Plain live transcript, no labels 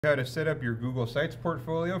How to set up your Google Sites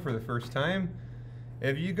portfolio for the first time.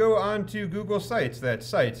 If you go on to Google Sites, that's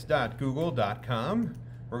sites.google.com,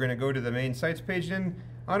 we're going to go to the main sites page, and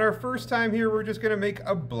on our first time here we're just going to make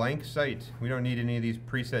a blank site. We don't need any of these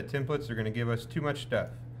preset templates. They're going to give us too much stuff.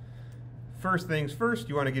 First things first,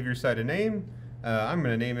 you want to give your site a name. I'm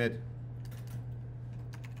going to name it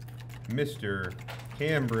Mr.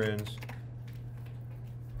 Cambron's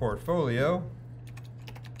Portfolio,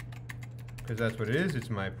 because that's what it is. It's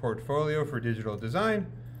my portfolio for digital design.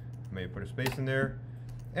 Maybe put a space in there.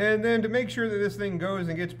 And then to make sure that this thing goes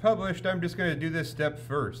and gets published, I'm just going to do this step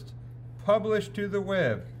first. Publish to the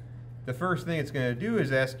web. The first thing it's going to do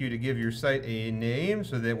is ask you to give your site a name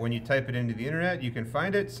so that when you type it into the internet, you can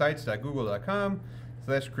find it.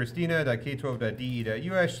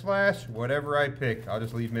 sites.google.com/christina.k12.de.us/ whatever I pick. I'll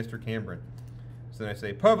just leave Mr. Cambron. So then I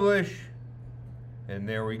say publish. And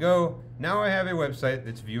there we go. Now I have a website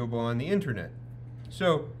that's viewable on the internet.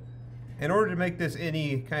 So in order to make this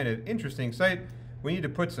any kind of interesting site, we need to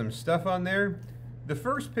put some stuff on there. The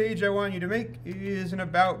first page I want you to make is an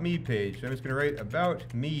About Me page. I'm just going to write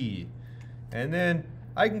About Me. And then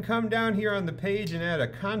I can come down here on the page and add a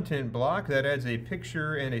content block that adds a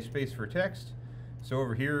picture and a space for text. So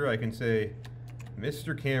over here I can say,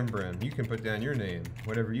 Mr. Cambron. You can put down your name,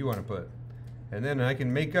 whatever you want to put. And then I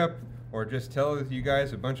can make up or just tell you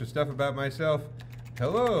guys a bunch of stuff about myself.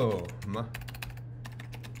 Hello,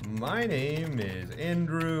 my name is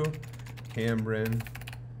Andrew Cambron,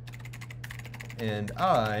 and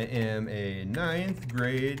I am a 9th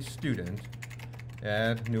grade student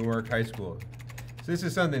at Newark High School. So this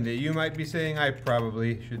is something that you might be saying. I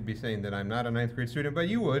probably should be saying that I'm not a 9th grade student, but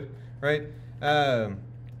you would, right?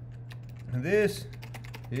 This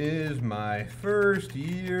is my first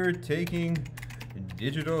year taking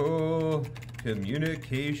digital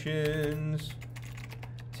communications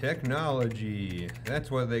technology.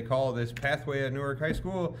 That's what they call this pathway at Newark High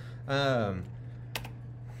School. I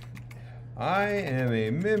am a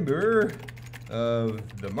member of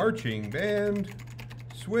the marching band,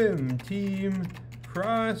 swim team,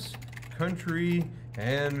 cross country,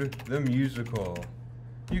 and the musical.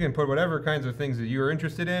 You can put whatever kinds of things that you are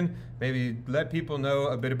interested in. Maybe let people know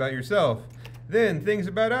a bit about yourself. Then things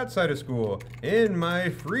about outside of school. In my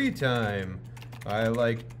free time, I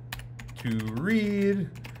like to read,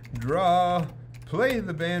 draw, play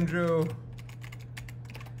the banjo,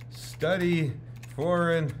 study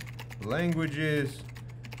foreign languages,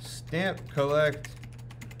 stamp collect,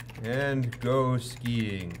 and go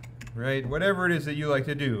skiing, right? Whatever it is that you like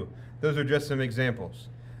to do. Those are just some examples.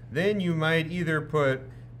 Then you might either put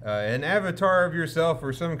an avatar of yourself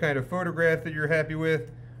or some kind of photograph that you're happy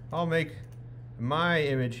with. I'll make my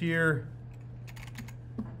image here,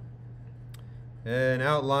 an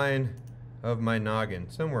outline of my noggin.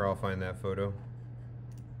 Somewhere I'll find that photo.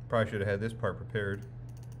 Probably should have had this part prepared.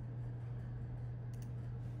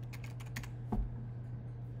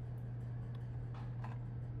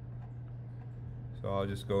 So I'll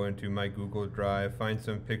just go into my Google Drive, find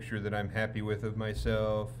some picture that I'm happy with of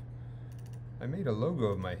myself. I made a logo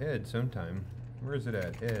of my head sometime. Where is it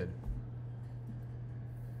at? Head.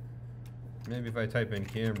 Maybe if I type in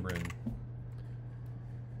Cambron.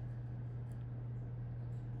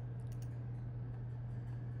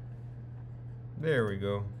 There we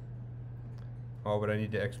go. Oh, but I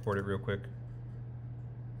need to export it real quick.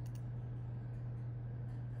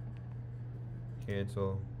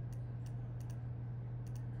 Cancel.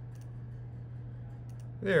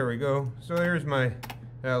 There we go. So there's my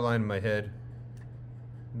outline of my head.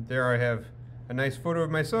 There I have a nice photo of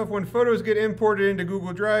myself. When photos get imported into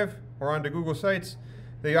Google Drive or onto Google Sites,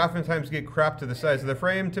 they oftentimes get cropped to the size of the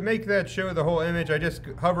frame. To make that show the whole image, I just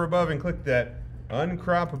hover above and click that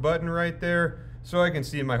uncrop button right there so I can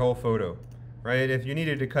see my whole photo, right? If you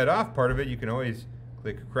needed to cut off part of it, you can always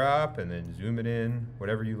click crop and then zoom it in,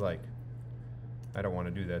 whatever you like. I don't want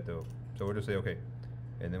to do that though, so we'll just say okay,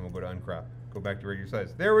 and then we'll go to uncrop, go back to regular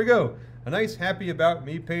size. There we go, a nice happy about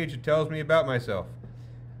me page that tells me about myself.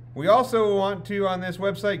 We also want to, on this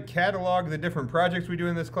website, catalog the different projects we do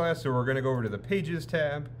in this class, so we're going to go over to the Pages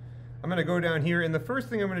tab. I'm going to go down here, and the first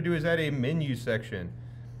thing I'm going to do is add a menu section.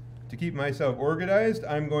 To keep myself organized,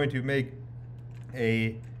 I'm going to make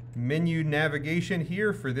a menu navigation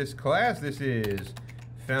here for this class. This is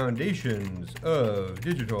Foundations of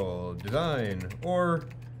Digital Design, or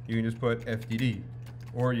you can just put FDD,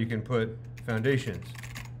 or you can put Foundations,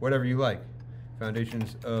 whatever you like.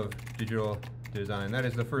 Foundations of Digital Design. That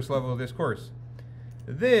is the first level of this course.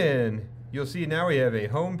 Then you'll see now we have a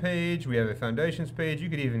home page, we have a foundations page. You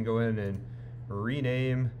could even go in and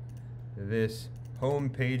rename this home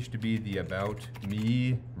page to be the About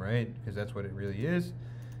Me, right? Because that's what it really is.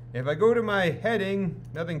 If I go to my heading,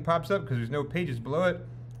 nothing pops up because there's no pages below it.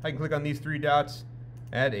 I can click on these three dots,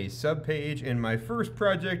 add a subpage, and my first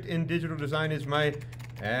project in digital design is my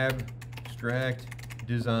abstract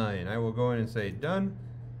design. I will go in and say done.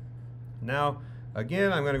 Now,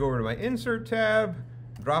 again, I'm going to go over to my Insert tab,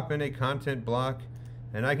 drop in a content block,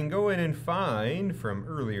 and I can go in and find from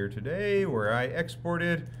earlier today where I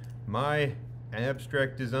exported my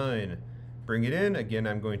abstract design. Bring it in. Again,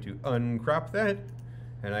 I'm going to uncrop that,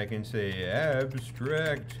 and I can say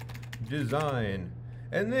abstract design.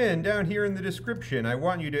 And then down here in the description, I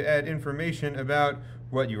want you to add information about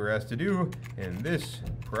what you were asked to do. In this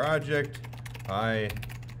project, I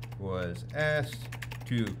was asked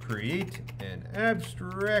to create an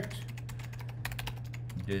abstract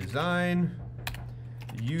design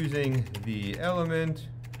using the element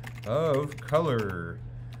of color.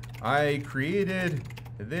 I created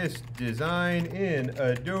this design in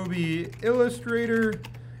Adobe Illustrator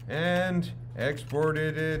and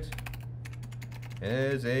exported it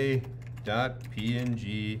as a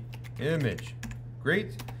 .png image.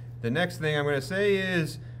 Great. The next thing I'm going to say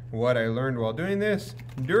is what I learned while doing this.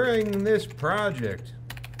 During this project,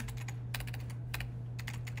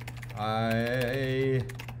 I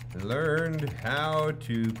learned how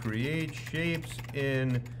to create shapes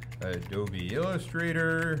in Adobe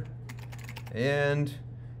Illustrator and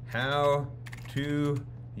how to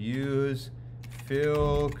use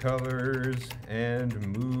fill colors and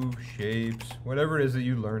move shapes. Whatever it is that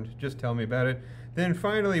you learned, just tell me about it. Then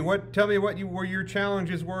finally, tell me what your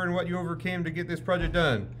challenges were and what you overcame to get this project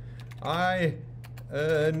done. I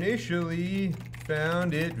initially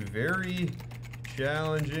found it very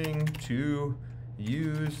challenging to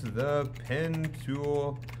use the pen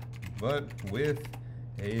tool, but with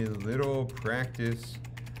a little practice,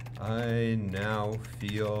 I now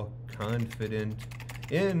feel confident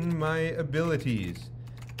in my abilities.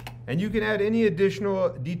 And you can add any additional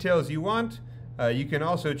details you want. You can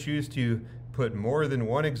also choose to put more than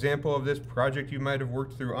one example of this project you might have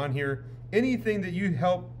worked through on here. Anything that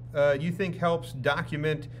you think helps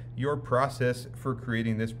document your process for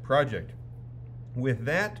creating this project. With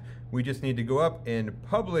that, we just need to go up and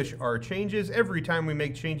publish our changes. Every time we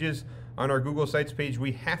make changes on our Google Sites page,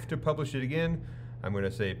 we have to publish it again. I'm going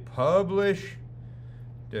to say publish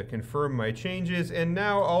to confirm my changes, and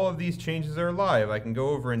now all of these changes are live. I can go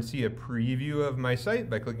over and see a preview of my site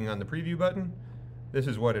by clicking on the preview button. This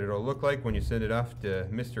is what it'll look like when you send it off to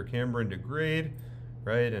Mr. Cameron to grade,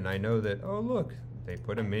 right? And I know that, oh look, they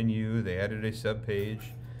put a menu, they added a subpage.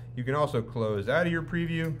 You can also close out of your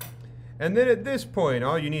preview. And then at this point,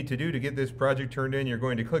 all you need to do to get this project turned in, you're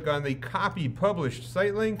going to click on the copy published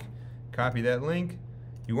site link, copy that link.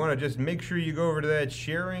 You want to just make sure you go over to that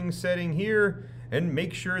sharing setting here and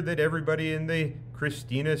make sure that everybody in the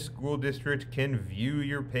Christina School District can view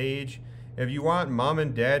your page. If you want mom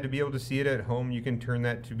and dad to be able to see it at home, you can turn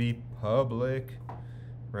that to be public,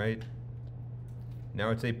 right?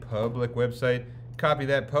 Now it's a public website. Copy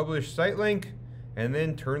that published site link and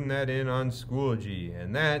then turn that in on Schoology.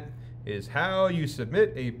 And that is how you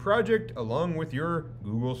submit a project along with your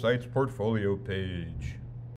Google Sites portfolio page.